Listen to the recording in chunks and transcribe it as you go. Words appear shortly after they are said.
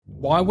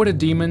Why would a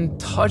demon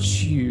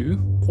touch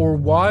you, or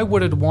why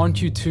would it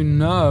want you to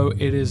know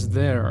it is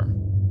there?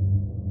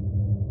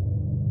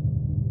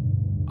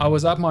 I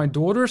was at my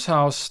daughter's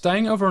house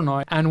staying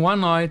overnight, and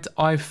one night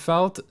I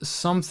felt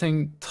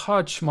something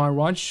touch my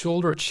right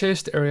shoulder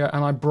chest area,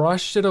 and I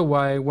brushed it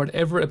away,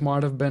 whatever it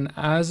might have been,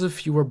 as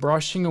if you were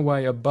brushing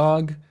away a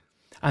bug.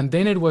 And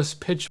then it was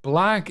pitch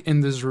black in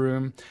this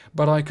room,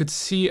 but I could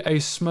see a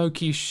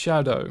smoky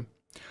shadow.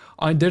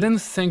 I didn't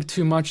think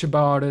too much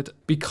about it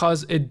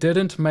because it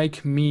didn't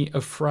make me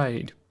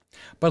afraid.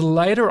 But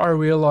later I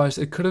realized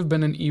it could have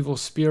been an evil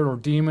spirit or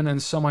demon,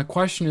 and so my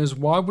question is,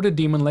 why would a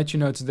demon let you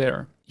know it's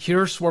there?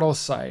 Here's what I'll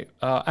say.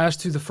 As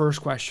to the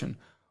first question,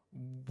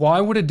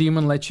 why would a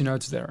demon let you know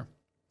it's there?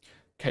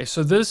 Okay,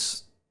 so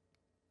this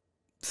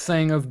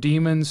thing of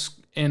demons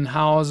in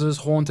houses,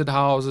 haunted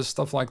houses,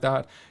 stuff like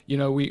that, you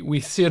know, we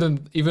see it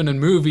even in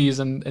movies,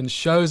 and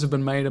shows have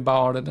been made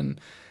about it,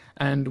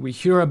 and we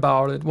hear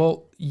about it.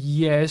 Well,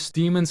 yes,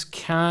 demons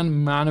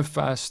can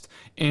manifest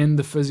in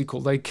the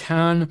physical. They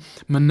can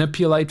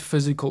manipulate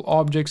physical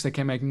objects. They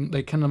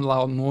can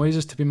allow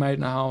noises to be made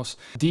in a house.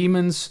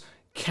 Demons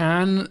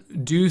can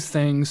do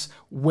things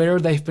where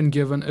they've been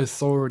given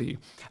authority.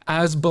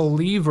 As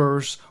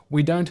believers,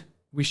 we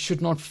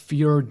should not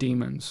fear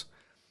demons,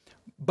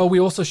 but we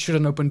also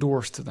shouldn't open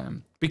doors to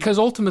them, because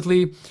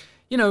ultimately,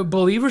 you know,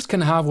 believers can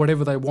have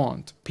whatever they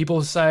want.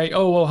 People say,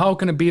 oh, well, how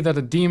can it be that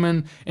a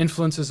demon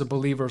influences a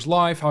believer's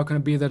life? How can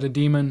it be that a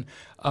demon,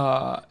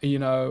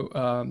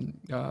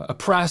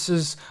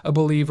 oppresses a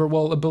believer?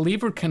 Well, a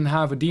believer can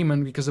have a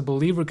demon because a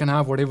believer can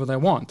have whatever they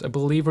want. A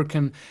believer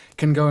can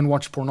go and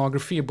watch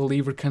pornography. A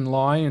believer can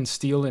lie and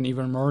steal and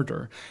even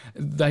murder.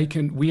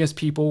 We as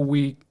people,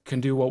 we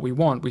can do what we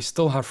want. We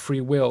still have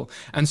free will.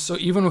 And so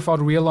even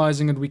without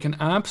realizing it, we can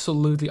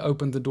absolutely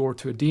open the door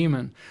to a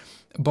demon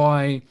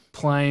by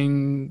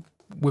playing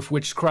with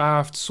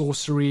witchcraft,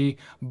 sorcery,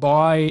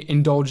 by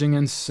indulging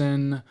in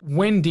sin.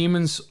 When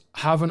demons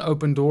have an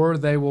open door,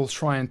 they will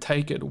try and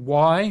take it.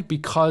 Why?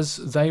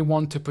 Because they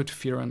want to put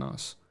fear in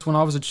us. When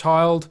I was a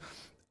child,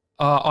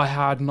 I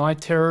had night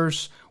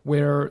terrors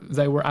where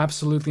they were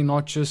absolutely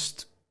not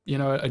just,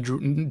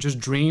 just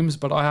dreams,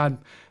 but I had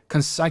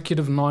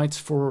consecutive nights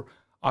for,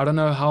 I don't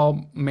know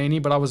how many,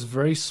 but I was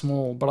very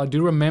small, but I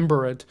do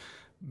remember it,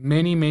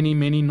 many, many,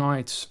 many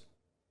nights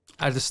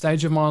at the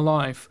stage of my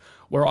life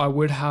where I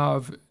would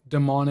have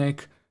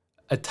demonic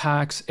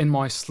attacks in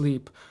my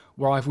sleep,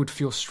 where I would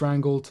feel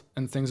strangled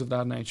and things of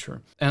that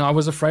nature. And I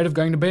was afraid of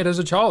going to bed as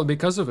a child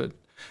because of it.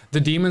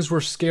 The demons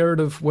were scared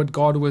of what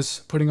God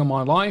was putting on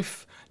my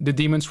life. The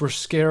demons were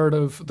scared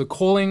of the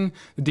calling.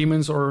 The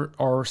demons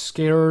are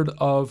scared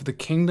of the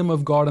kingdom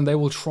of God, and they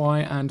will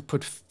try and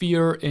put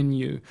fear in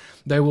you.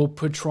 They will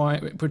try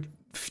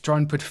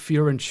and put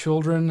fear in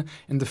children,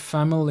 in the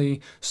family,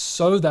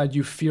 so that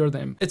you fear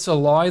them. It's a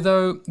lie,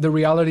 though. The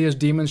reality is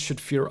demons should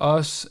fear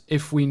us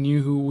if we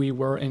knew who we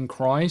were in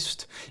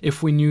Christ,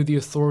 if we knew the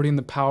authority and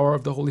the power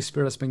of the Holy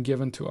Spirit that's been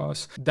given to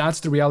us.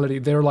 That's the reality.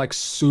 They're like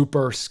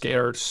super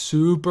scared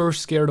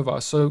of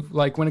us. So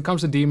like when it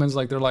comes to demons,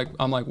 like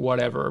I'm like,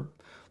 whatever,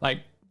 like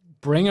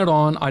bring it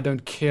on. I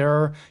don't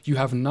care. You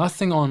have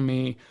nothing on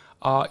me.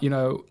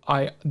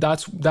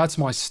 That's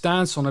my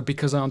stance on it,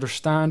 because I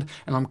understand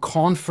and I'm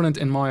confident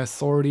in my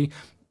authority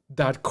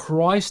that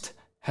Christ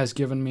has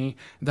given me,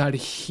 that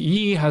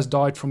He has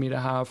died for me to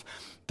have,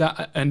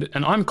 that, and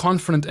I'm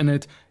confident in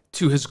it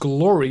to His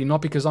glory,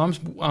 not because I'm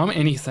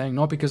anything,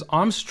 not because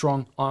I'm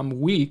strong, I'm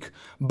weak,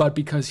 but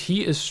because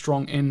He is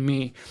strong in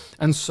me.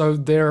 And so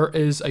there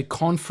is a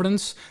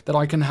confidence that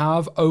I can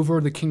have over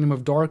the kingdom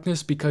of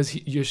darkness, because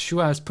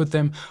Yeshua has put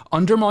them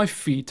under my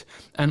feet,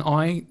 and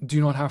I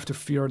do not have to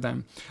fear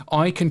them.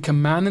 I can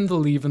command and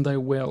believe, and they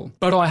will.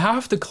 But I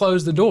have to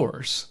close the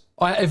doors.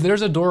 If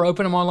there's a door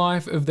open in my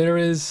life, if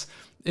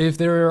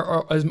there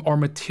are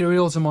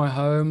materials in my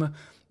home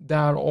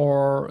that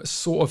are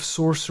sort of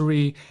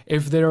sorcery,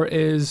 if there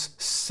is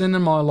sin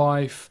in my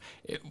life,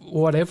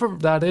 whatever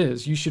that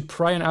is, you should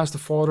pray and ask the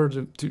Father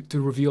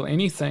to reveal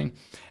anything,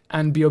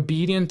 and be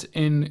obedient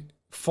in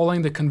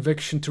following the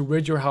conviction to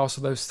rid your house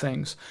of those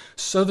things,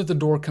 so that the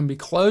door can be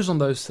closed on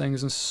those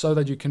things, and so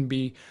that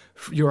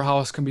your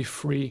house can be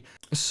free.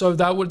 So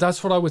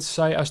that's what I would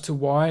say as to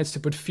why. It's to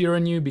put fear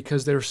in you,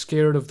 because they're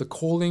scared of the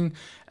calling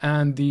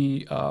and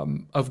the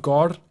of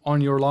God on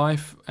your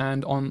life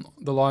and on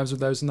the lives of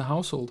those in the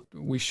household.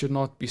 We should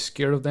not be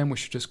scared of them. We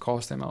should just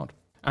cast them out.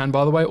 And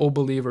by the way, all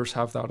believers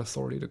have that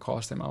authority to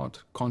cast them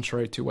out,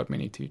 contrary to what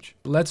many teach.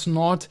 Let's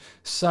not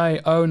say,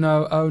 oh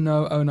no, oh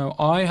no, oh no.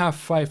 I have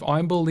faith.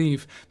 I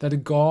believe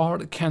that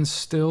God can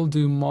still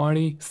do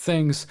mighty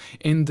things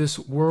in this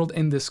world,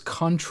 in this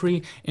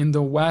country, in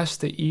the West,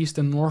 the East,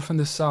 the North, and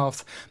the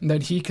South,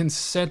 that He can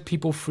set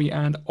people free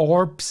and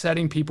are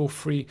setting people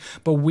free.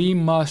 But we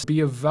must be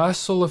a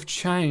vessel of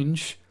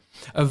change,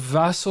 a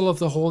vessel of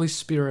the Holy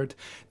Spirit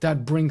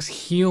that brings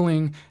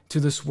healing to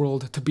this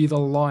world, to be the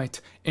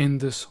light in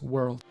this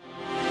world.